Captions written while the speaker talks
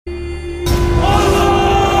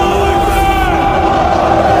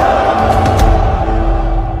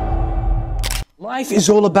life is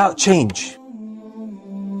all about change.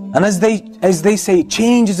 And as they say,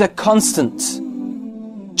 change is a constant.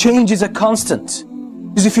 Change is a constant.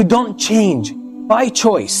 Because if you don't change by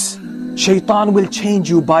choice, Shaitan will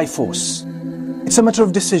change you by force. It's a matter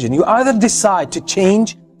of decision. You either decide to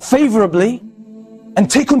change favorably and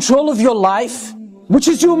take control of your life, which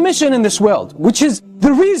is your mission in this world, which is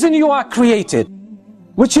the reason you are created,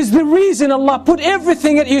 which is the reason Allah put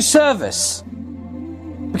everything at your service.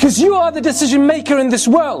 Because you are the decision maker in this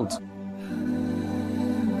world.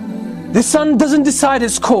 The sun doesn't decide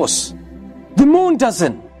its course. The moon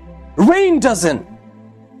doesn't. Rain doesn't.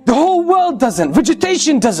 The whole world doesn't.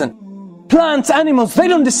 Vegetation doesn't. Plants, animals, they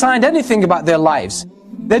don't decide anything about their lives.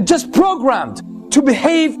 They're just programmed to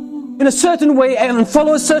behave in a certain way and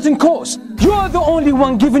follow a certain course. You are the only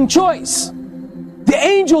one given choice. The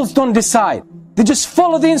angels don't decide. They just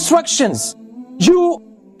follow the instructions. You,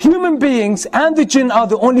 human beings, and the jinn are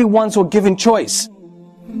the only ones who are given choice.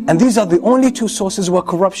 And these are the only two sources where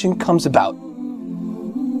corruption comes about.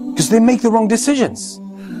 Because they make the wrong decisions.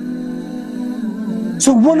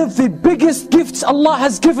 So one of the biggest gifts Allah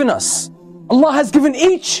has given us, Allah has given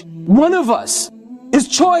each one of us, is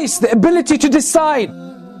choice, the ability to decide,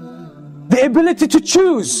 the ability to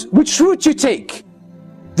choose which route you take,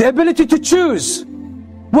 the ability to choose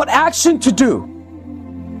what action to do,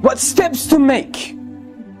 what steps to make,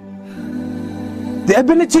 the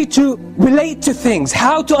ability to relate to things,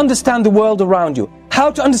 how to understand the world around you, how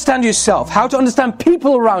to understand yourself, how to understand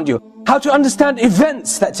people around you, how to understand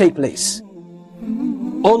events that take place.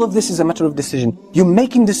 All of this is a matter of decision. You're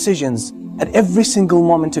making decisions at every single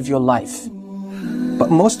moment of your life.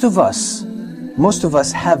 But most of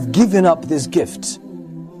us have given up this gift,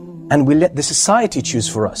 and we let the society choose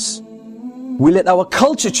for us. We let our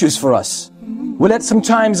culture choose for us. We let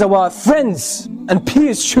sometimes our friends and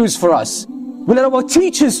peers choose for us. We let our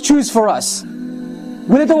teachers choose for us.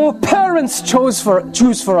 We let our parents choose for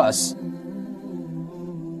us.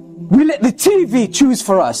 We let the TV choose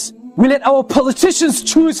for us. We let our politicians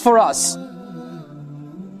choose for us.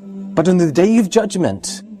 But on the day of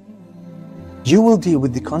judgment, you will deal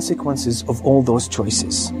with the consequences of all those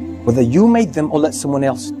choices, whether you made them or let someone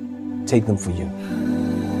else take them for you.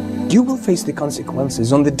 You will face the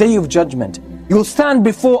consequences on the day of judgment. You will stand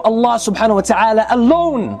before Allah subhanahu wa ta'ala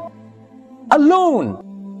alone.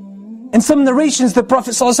 Alone. In some narrations, the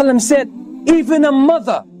Prophet ﷺ said, even a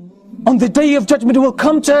mother on the day of judgment will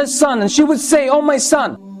come to her son and she would say, oh my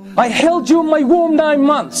son, I held you in my womb 9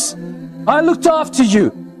 months. I looked after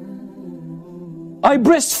you. I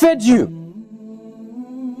breastfed you.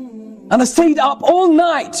 And I stayed up all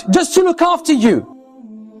night just to look after you.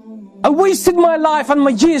 I wasted my life and my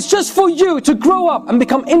years just for you to grow up and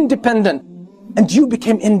become independent. And you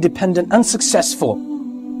became independent and successful.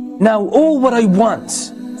 Now all what I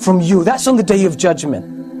want from you, that's on the day of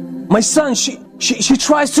judgment. My son, she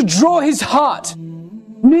tries to draw his heart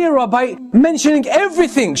nearer by mentioning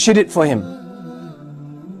everything she did for him.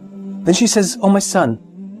 Then she says, oh my son,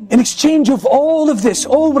 in exchange of all of this,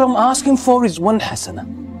 all what I'm asking for is one hasana,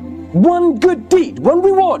 one good deed, one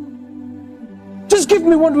reward. Just give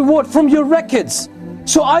me one reward from your records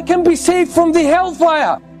so I can be saved from the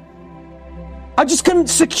hellfire. I just can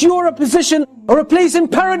secure a position or a place in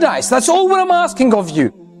paradise. That's all what I'm asking of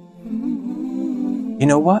you. You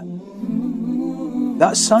know what?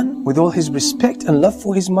 That son, with all his respect and love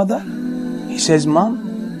for his mother, he says,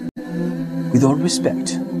 Mom, with all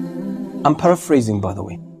respect, I'm paraphrasing by the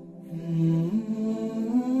way,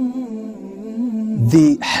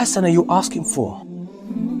 the hasana you're asking for,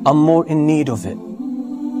 I'm more in need of it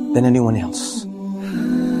than anyone else.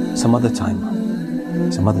 Some other time,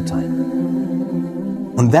 Mom. Some other time.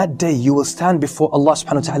 On that day, you will stand before Allah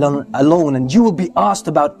subhanahu wa ta'ala alone, and you will be asked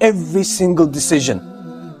about every single decision.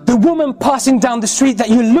 The woman passing down the street that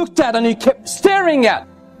you looked at and you kept staring at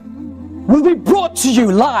will be brought to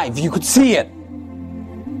you live. You could see it.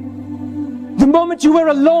 The moment you were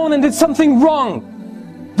alone and did something wrong,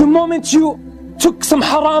 the moment you took some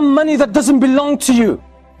haram money that doesn't belong to you,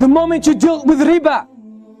 the moment you dealt with riba,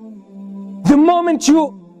 the moment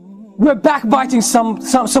you were backbiting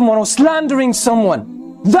someone or slandering someone,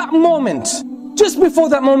 that moment, just before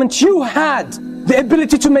that moment, you had the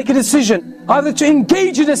ability to make a decision, either to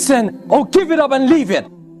engage in a sin or give it up and leave it.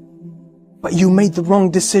 But you made the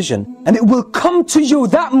wrong decision, and it will come to you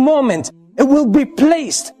that moment. It will be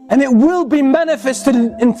placed and it will be manifested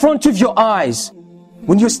in front of your eyes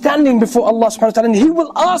when you're standing before Allah subhanahu wa ta'ala, and He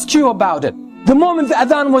will ask you about it. The moment the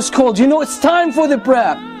adhan was called, you know it's time for the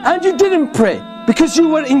prayer, and you didn't pray because you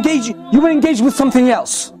were engaged with something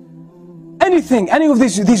else. Any of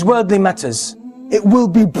these worldly matters. it will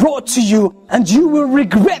be brought to you and you will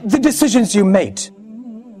regret the decisions you made.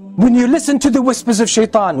 When you listen to the whispers of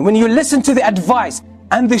shaitan, when you listen to the advice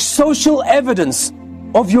and the social evidence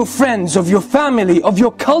of your friends, of your family, of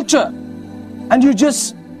your culture, and you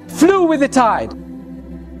just flew with the tide,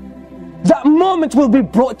 that moment will be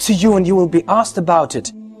brought to you and you will be asked about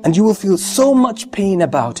it and you will feel so much pain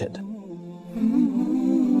about it.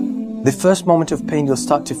 The first moment of pain you'll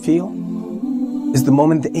start to feel is the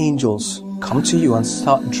moment the angels come to you and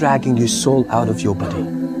start dragging your soul out of your body.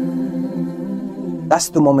 That's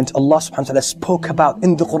the moment Allah subhanahu wa ta'ala spoke about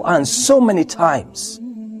in the Quran so many times.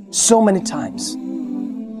 So many times.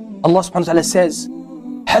 Allah subhanahu wa ta'ala says,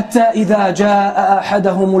 حَتَّى إِذَا جَاءَ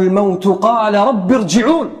أَحَدَهُمُ الْمَوْتُ قَالَ رَبِّ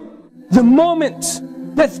ارْجِعُونَ. The moment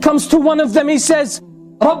death comes to one of them, he says,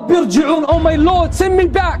 رَبِّ ارْجِعُونَ, oh my Lord, send me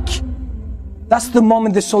back. That's the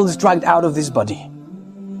moment the soul is dragged out of this body.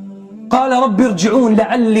 قَالَ رَبِّ ارْجِعُونَ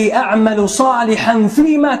لَعَلِّي أَعْمَلُ صَالِحًا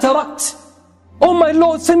فِيمَا تَرَكْتُ. Oh my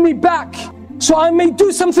Lord, send me back so I may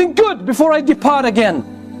do something good before I depart again.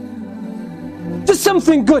 Just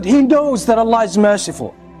something good. He knows that Allah is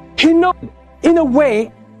merciful. He knows in a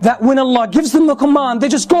way that when Allah gives them the command, they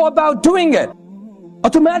just go about doing it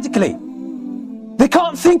automatically. They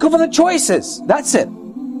can't think of other choices. That's it.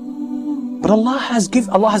 But Allah has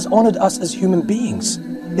honored us as human beings.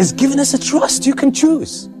 He's given us a trust. You can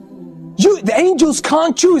choose. The angels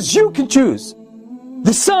can't choose. You can choose.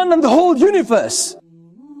 The sun and the whole universe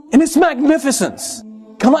in its magnificence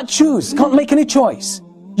cannot choose, can't make any choice.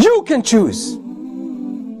 You can choose.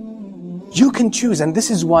 You can choose, and this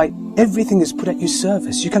is why everything is put at your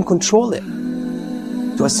service. You can control it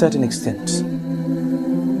to a certain extent.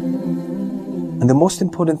 And the most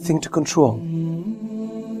important thing to control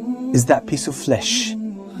is that piece of flesh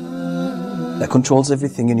that controls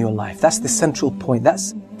everything in your life. That's the central point.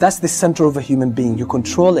 That's the center of a human being. You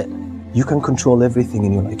control it. You can control everything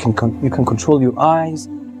in your life. You can control your eyes,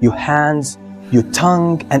 your hands, your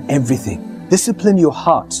tongue, and everything. Discipline your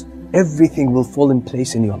heart. Everything will fall in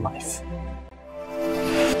place in your life.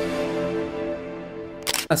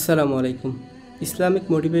 Assalamu alaikum. Islamic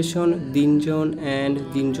Motivation, Deen Zone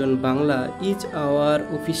and Deen Zone Bangla is our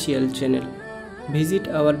official channel. Visit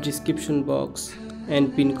our description box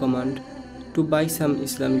and pin command to buy some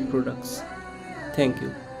Islamic products. Thank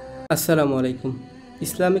you. Assalamu alaikum.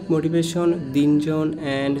 Islamic Motivation, Deen Zone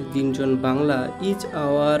and Deen Zone Bangla is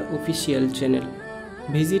our official channel.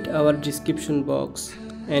 Visit our description box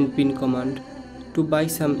and pin command to buy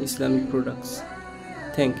some Islamic products.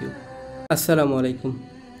 Thank you. Assalamu alaikum.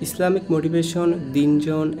 Islamic Motivation, Deen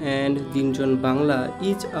Zone and Deen Zone Bangla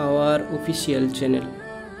is our official channel.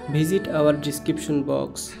 Visit our description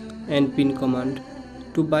box and pin command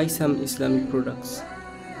to buy some Islamic products.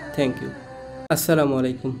 Thank you. Assalamu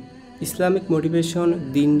alaikum. Islamic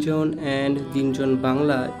Motivation, Deen Zone and Deen Zone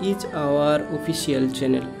Bangla is our official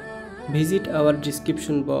channel. Visit our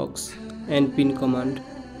description box and pin command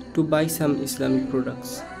to buy some Islamic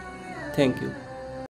products. Thank you.